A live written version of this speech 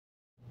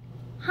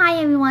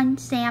Hi everyone,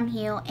 Sam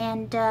here,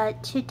 and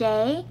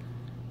today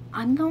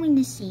I'm going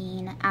to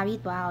sing Abby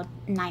Brown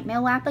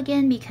Nightmare Rap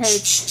again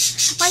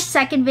because my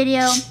second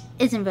video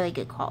isn't really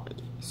good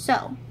quality.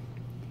 So,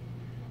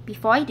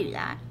 before I do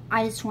that,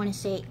 I just want to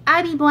say,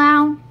 Abby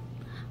Brown,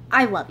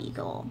 I love you,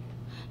 girl.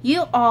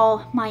 You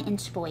are my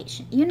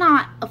inspiration. You're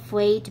not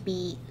afraid to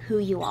be who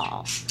you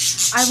are.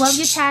 I love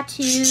your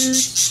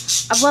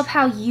tattoos. I love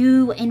how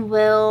you and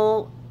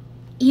Will,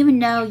 even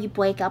though you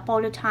break up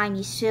all the time,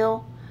 you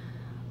still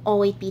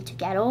always be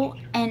together,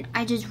 and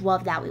I just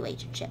love that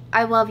relationship.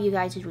 I love you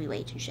guys'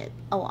 relationship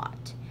a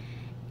lot,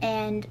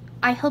 and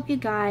I hope you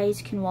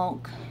guys can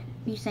work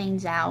these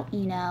things out,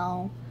 you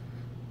know.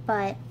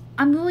 But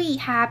I'm really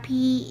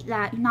happy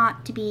that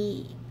not to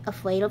be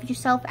afraid of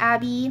yourself,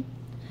 Abby.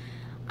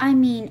 I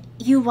mean,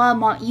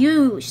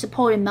 you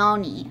supported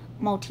Melanie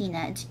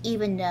Martinez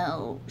even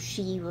though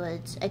she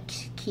was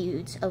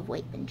accused of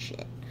rape and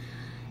shit,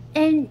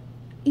 and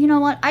you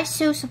know what? I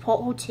still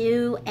support her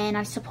too, and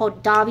I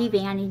support Dobby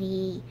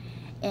Vanity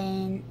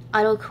and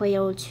other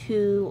creators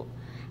who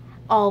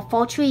are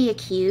falsely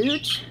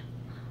accused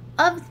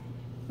of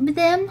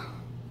them.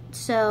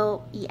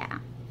 So yeah.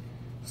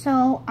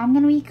 So I'm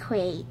gonna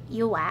recreate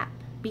your rap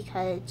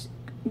because,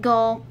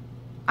 girl,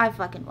 I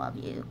fucking love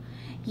you.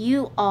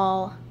 You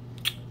are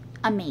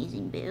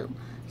amazing, boo.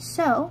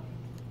 So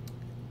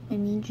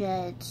let me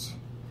just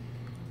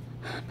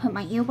put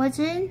my earbuds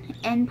in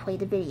and play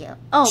the video.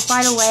 Oh,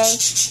 by the way,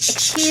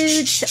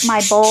 excuse my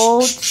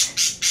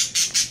bolts.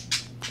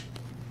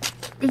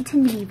 They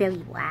tend to be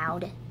very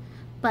loud,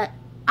 but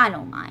I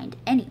don't mind.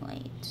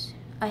 Anyways,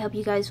 I hope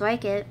you guys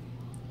like it.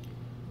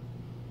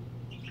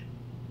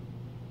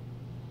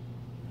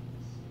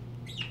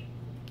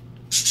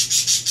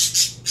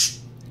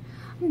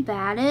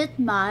 Baddest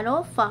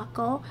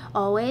motherfucker,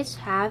 always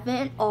have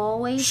it,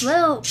 always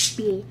will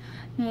be.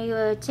 You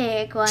will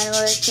take one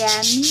look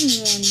at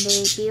me and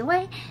they be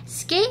like,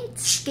 skate,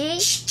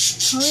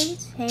 skate. All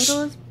these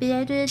haters,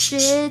 bitter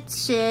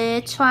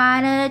shit,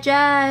 trying to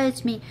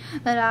judge me.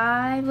 But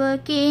I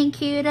looking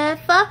cute as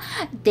fuck,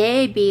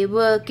 they be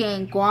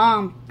looking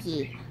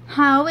grumpy.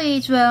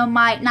 Always will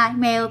my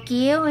nightmare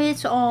gear,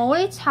 it's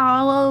always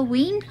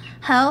Halloween.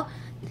 Hell,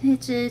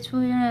 it's just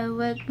when I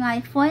look my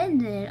friend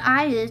and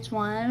I just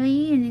want to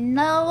leave it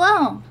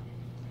alone.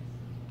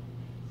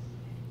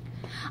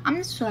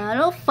 I'm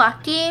so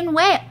fucking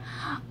weird.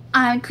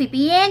 I'm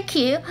creepy and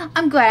cute.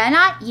 I'm glad I'm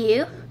not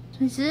you.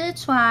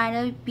 Just trying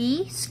to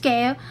be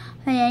scared.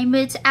 My name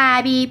is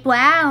Abby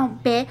Brown,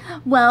 bitch.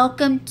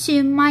 Welcome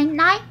to my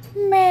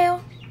nightmare.